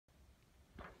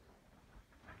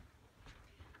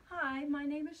Hi, my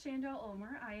name is Chandel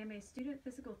Ulmer. I am a student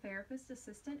physical therapist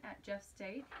assistant at Jeff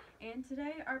State, and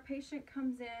today our patient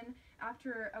comes in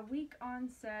after a weak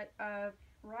onset of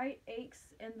right aches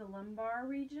in the lumbar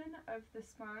region of the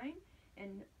spine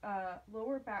and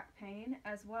lower back pain,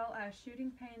 as well as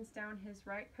shooting pains down his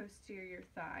right posterior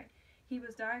thigh. He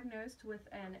was diagnosed with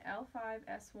an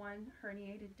L5-S1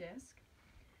 herniated disc,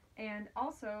 and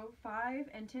also 5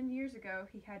 and 10 years ago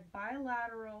he had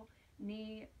bilateral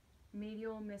knee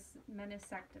medial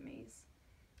meniscectomies.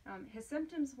 His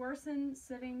symptoms worsen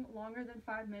sitting longer than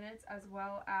 5 minutes, as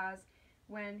well as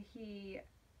when he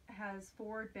has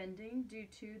forward bending due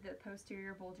to the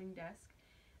posterior bulging disc.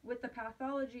 With the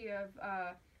pathology of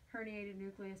herniated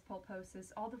nucleus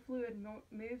pulposus, all the fluid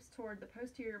moves toward the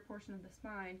posterior portion of the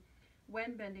spine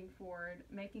when bending forward,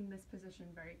 making this position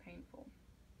very painful.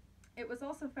 It was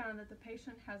also found that the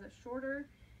patient has a shorter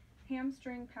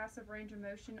hamstring passive range of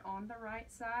motion on the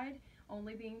right side,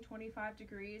 only being 25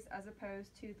 degrees as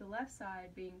opposed to the left side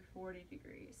being 40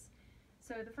 degrees.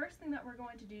 So the first thing that we're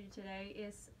going to do today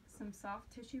is some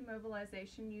soft tissue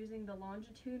mobilization using the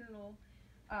longitudinal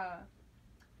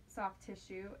soft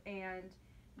tissue, and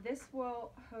this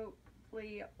will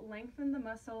hopefully lengthen the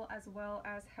muscle as well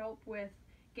as help with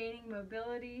gaining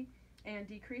mobility and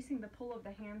decreasing the pull of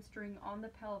the hamstring on the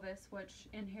pelvis, which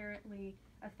inherently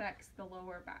affects the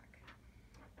lower back.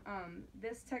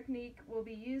 This technique will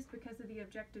be used because of the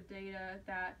objective data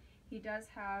that he does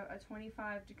have a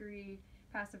 25-degree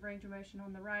passive range of motion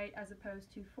on the right as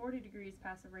opposed to 40 degrees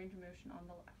passive range of motion on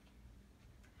the left.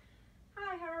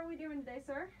 Hi, how are we doing today,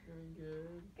 sir? Doing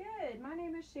good. Good. My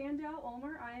name is Chandel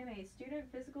Ulmer. I am a student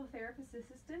physical therapist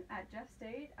assistant at Jeff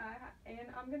State, and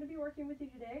I'm going to be working with you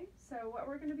today. So what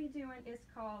we're going to be doing is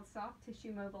called soft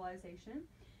tissue mobilization.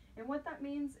 And what that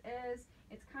means is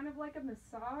it's kind of like a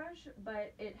massage,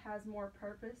 but it has more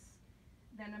purpose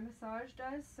than a massage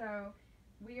does. So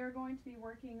we are going to be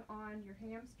working on your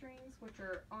hamstrings, which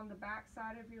are on the back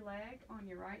side of your leg, on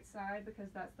your right side,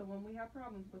 because that's the one we have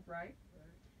problems with, right?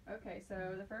 Okay,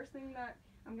 so the first thing that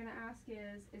I'm going to ask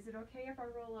is it okay if I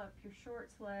roll up your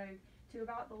shorts leg to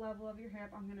about the level of your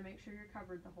hip? I'm going to make sure you're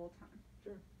covered the whole time.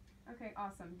 Sure. Okay,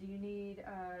 awesome. Do you need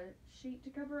a sheet to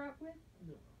cover up with?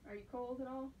 No. Are you cold at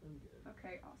all? I'm good.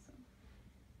 Okay, awesome.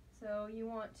 So you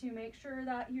want to make sure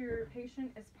that your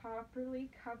patient is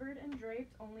properly covered and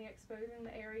draped, only exposing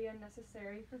the area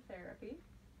necessary for therapy.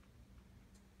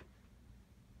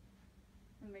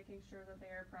 And making sure that they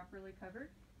are properly covered.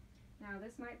 Now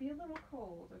this might be a little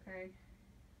cold, okay?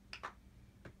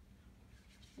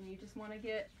 And you just want to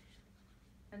get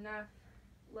enough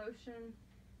lotion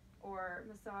or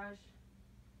massage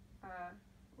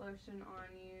lotion on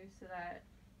you so that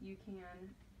you can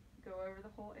go over the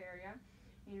whole area.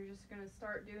 And you're just going to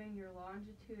start doing your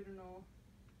longitudinal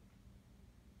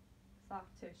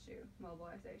soft tissue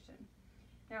mobilization.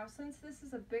 Now, since this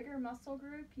is a bigger muscle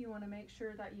group, you want to make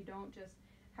sure that you don't just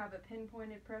have a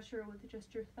pinpointed pressure with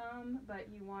just your thumb, but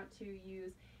you want to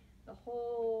use the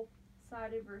whole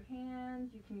side of your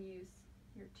hand. You can use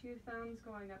your 2 thumbs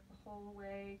going up the whole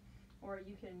way, or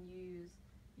you can use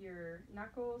your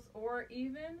knuckles, or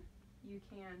even you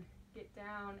can get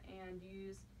down and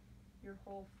use your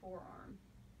whole forearm.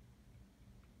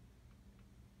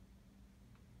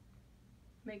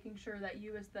 Making sure that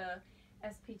you as the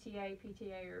SPTA,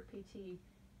 PTA, or PT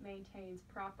maintains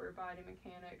proper body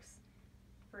mechanics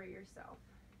for yourself.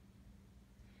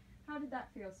 How did that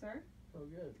feel, sir? Oh,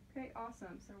 good. Okay,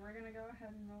 awesome. So we're going to go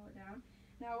ahead and roll it down.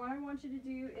 Now what I want you to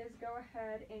do is go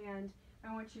ahead and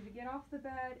I want you to get off the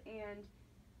bed and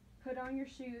put on your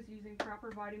shoes using proper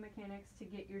body mechanics to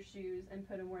get your shoes and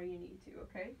put them where you need to,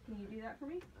 okay? Can you do that for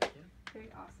me? I can. Okay,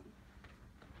 awesome.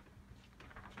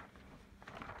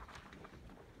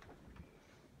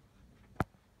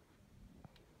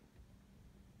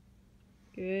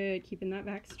 Good, keeping that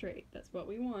back straight. That's what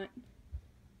we want.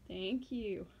 Thank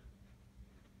you.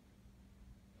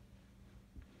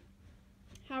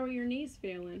 How are your knees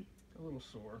feeling? A little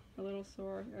sore. A little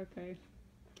sore, okay.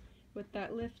 With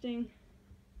that lifting?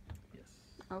 Yes.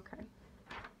 Okay.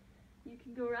 You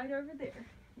can go right over there,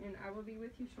 and I will be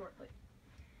with you shortly.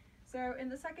 So in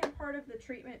the second part of the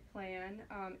treatment plan,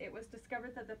 it was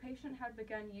discovered that the patient had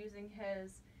begun using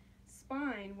his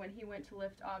spine when he went to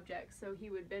lift objects, so he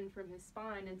would bend from his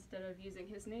spine instead of using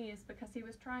his knees because he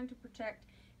was trying to protect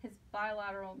his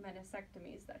bilateral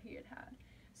meniscectomies that he had had.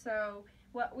 So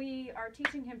what we are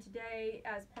teaching him today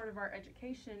as part of our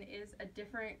education is a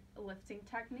different lifting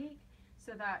technique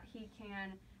so that he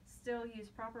can still use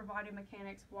proper body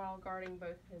mechanics while guarding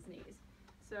both his knees.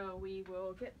 So we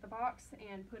will get the box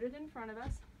and put it in front of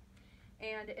us,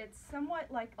 and it's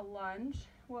somewhat like a lunge,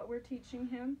 what we're teaching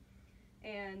him.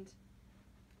 and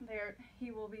there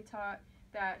he will be taught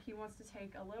that he wants to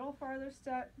take a little farther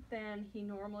step than he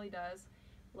normally does,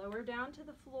 lower down to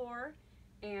the floor,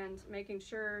 and making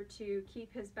sure to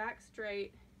keep his back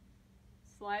straight,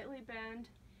 slightly bend,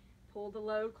 pull the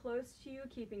load close to you,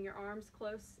 keeping your arms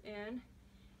close in,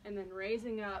 and then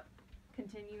raising up,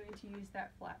 continuing to use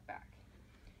that flat back.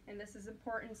 And this is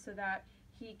important so that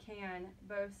he can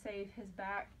both save his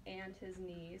back and his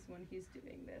knees when he's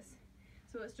doing this.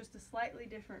 So it's just a slightly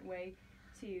different way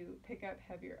to pick up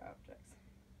heavier objects.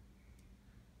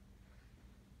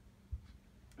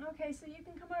 Okay, so you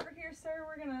can come over here, sir.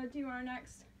 We're gonna do our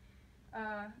next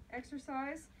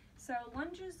exercise. So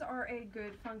lunges are a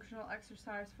good functional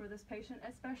exercise for this patient,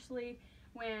 especially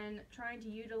when trying to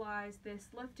utilize this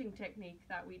lifting technique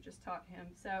that we just taught him.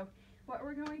 So what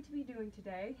we're going to be doing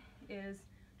today is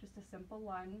just a simple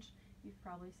lunge. You've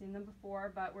probably seen them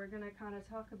before, but we're gonna kind of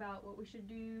talk about what we should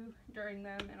do during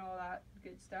them and all that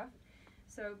good stuff.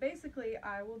 So basically,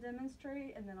 I will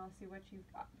demonstrate and then I'll see what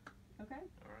you've got, okay?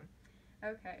 All right.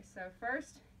 Okay, so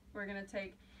first, we're gonna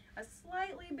take a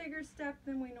slightly bigger step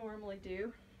than we normally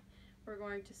do. We're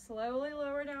going to slowly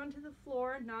lower down to the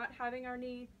floor, not having our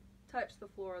knee touch the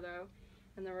floor though,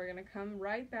 and then we're gonna come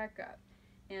right back up.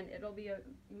 And it'll be a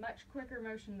much quicker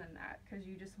motion than that because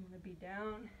you just wanna be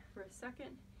down for a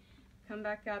second, come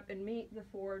back up and meet the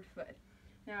forward foot.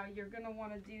 Now you're gonna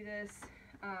wanna do this,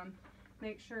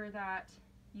 make sure that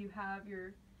you have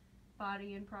your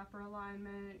body in proper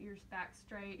alignment, your back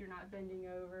straight, you're not bending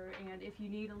over, and if you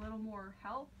need a little more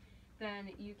help,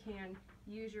 then you can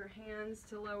use your hands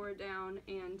to lower down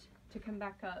and to come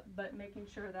back up, but making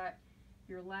sure that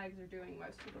your legs are doing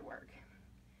most of the work.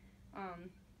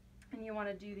 And you want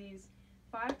to do these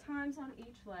 5 times on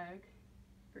each leg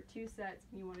for 2 sets,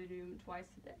 and you want to do them twice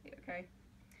a day, okay?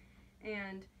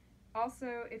 And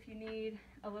also, if you need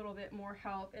a little bit more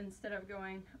help, instead of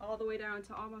going all the way down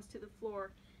to almost to the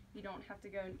floor, you don't have to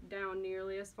go down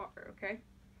nearly as far, okay?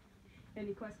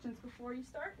 Any questions before you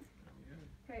start?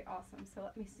 Okay, awesome. So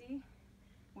let me see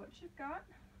what you've got.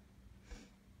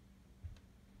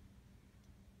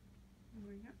 There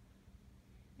we go.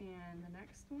 And the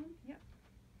next one, yep.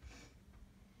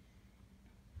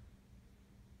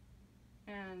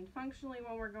 And functionally,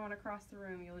 when we're going across the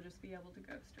room, you'll just be able to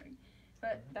go straight.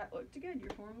 But that looked good.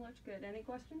 Your form looked good. Any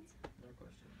questions? No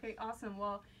questions. Okay, awesome.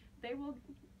 Well, they will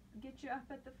get you up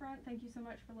at the front. Thank you so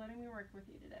much for letting me work with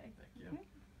you today. Thank you. Okay.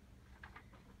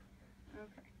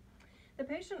 Okay. The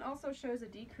patient also shows a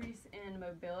decrease in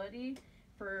mobility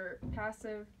for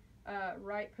passive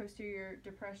right posterior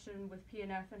depression with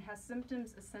PNF and has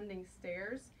symptoms ascending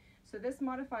stairs. So this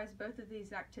modifies both of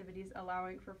these activities,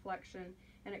 allowing for flexion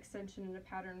and extension in a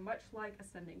pattern much like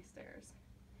ascending stairs.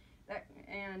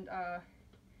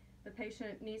 The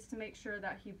patient needs to make sure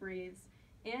that he breathes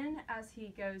in as he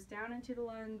goes down into the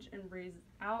lunge and breathes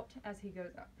out as he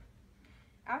goes up.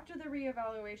 After the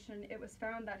reevaluation, it was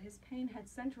found that his pain had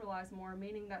centralized more,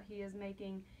 meaning that he is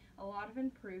making a lot of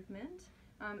improvement,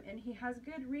 and he has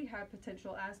good rehab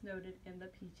potential as noted in the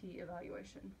PT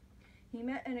evaluation. He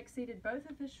met and exceeded both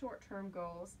of his short-term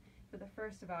goals for the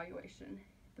first evaluation.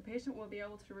 The patient will be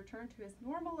able to return to his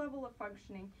normal level of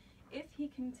functioning if he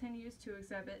continues to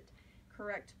exhibit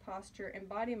correct posture and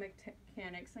body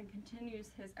mechanics and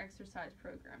continues his exercise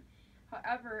program.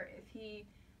 However, if he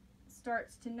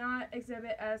starts to not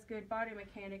exhibit as good body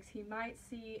mechanics, he might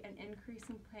see an increase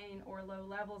in pain or low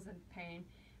levels of pain,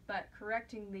 but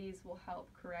correcting these will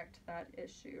help correct that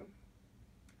issue.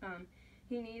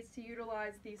 He needs to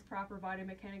utilize these proper body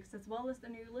mechanics as well as the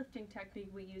new lifting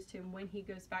technique we used him when he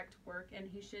goes back to work, and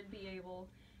he should be able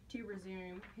to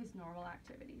resume his normal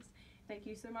activities. Thank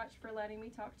you so much for letting me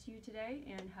talk to you today,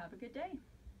 and have a good day.